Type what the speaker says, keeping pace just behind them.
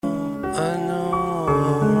I know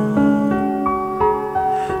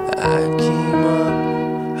I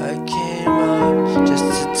came up just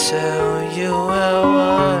to tell you how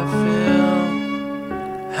I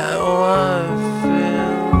feel, how I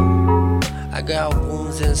feel. I got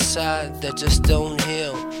wounds inside that just don't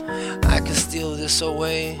heal. I can steal this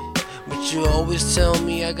away, but you always tell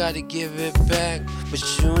me I gotta give it back. But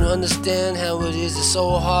you don't understand how it is. It's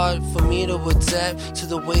so hard for me to adapt to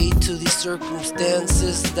the way, to these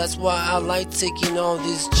circumstances. That's why I like taking all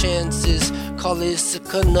these chances. Call it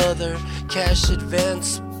another cash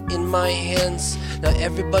advance in my hands. Now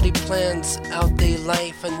everybody plans out their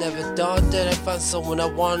life. I never thought that I'd find someone I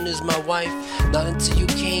want as my wife. Not until you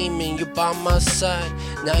came and you're by my side.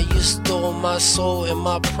 Now you stole my soul and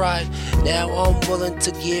my pride. Now I'm willing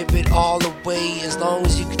to give it all away, as long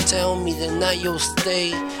as you can tell me that now you'll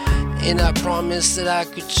stay. And I promise that I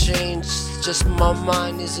could change, just my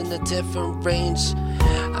mind is in a different range.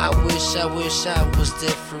 I wish I was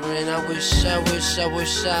different. I wish I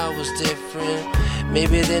was different.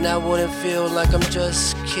 Maybe then I wouldn't feel like I'm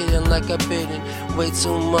just kidding, like I've been way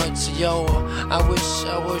too much. Yo, I wish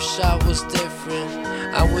I was different.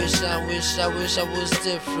 I wish I was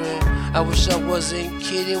different. I wish I wasn't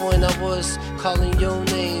kidding when I was calling your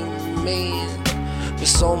name, man. With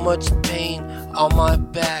so much pain on my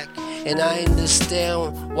back. And I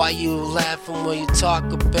understand why you laughing when you talk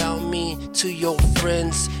about me to your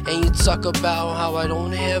friends. And you talk about how I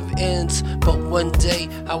don't have ends, but one day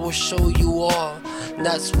I will show you all. And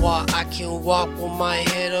that's why I can walk with my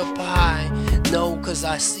head up high. No, cause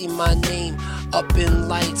I see my name up in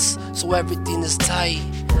lights, so everything is tight.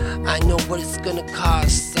 I know what it's gonna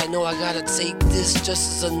cost. I know I gotta take this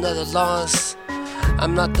just as another loss.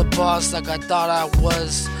 I'm not the boss like I thought I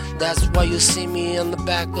was. That's why you see me on the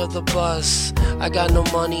back of the bus. I got no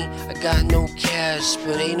money, I got no cash,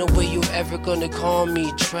 but ain't no way you ever gonna call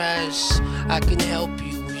me trash. I can help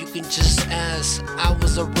you, you can just ask. I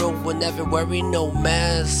was a real one, never wearing no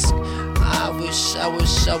mask. I wish I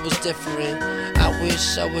was different. I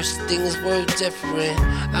wish things were different.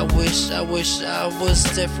 I wish I was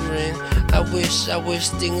different. I wish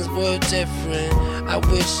things were different. I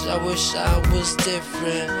wish I was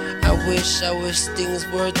different. I wish things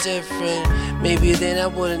were different. Maybe then I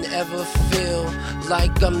wouldn't ever feel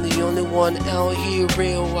like I'm the only one out here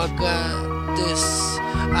real. I got this,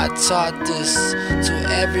 I taught this to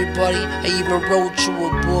everybody. I even wrote you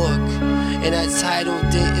a book, and I titled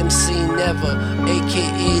it MC Never,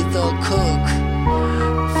 aka The Cook.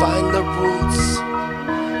 Find the roots,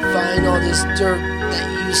 find all this dirt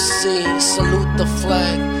that you see. Salute the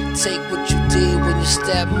flag, take what you did when you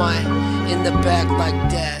stabbed my in the back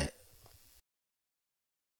like that.